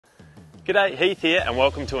G'day, Heath here and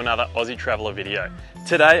welcome to another Aussie Traveller video.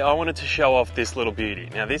 Today I wanted to show off this little beauty.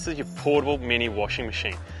 Now this is your portable mini washing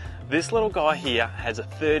machine. This little guy here has a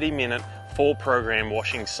 30-minute 4-program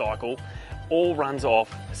washing cycle. All runs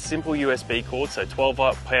off a simple USB cord, so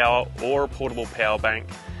 12-volt power or a portable power bank.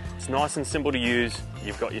 It's nice and simple to use.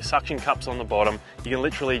 You've got your suction cups on the bottom. You can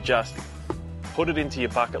literally just put it into your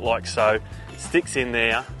bucket like so. It sticks in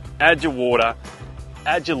there, add your water,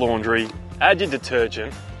 add your laundry, add your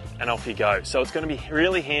detergent, and off you go. So it's going to be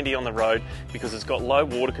really handy on the road because it's got low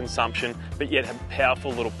water consumption, but yet a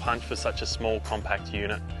powerful little punch for such a small compact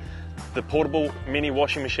unit. The portable mini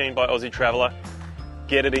washing machine by Aussie Traveller.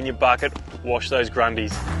 Get it in your bucket, wash those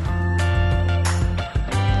grundies.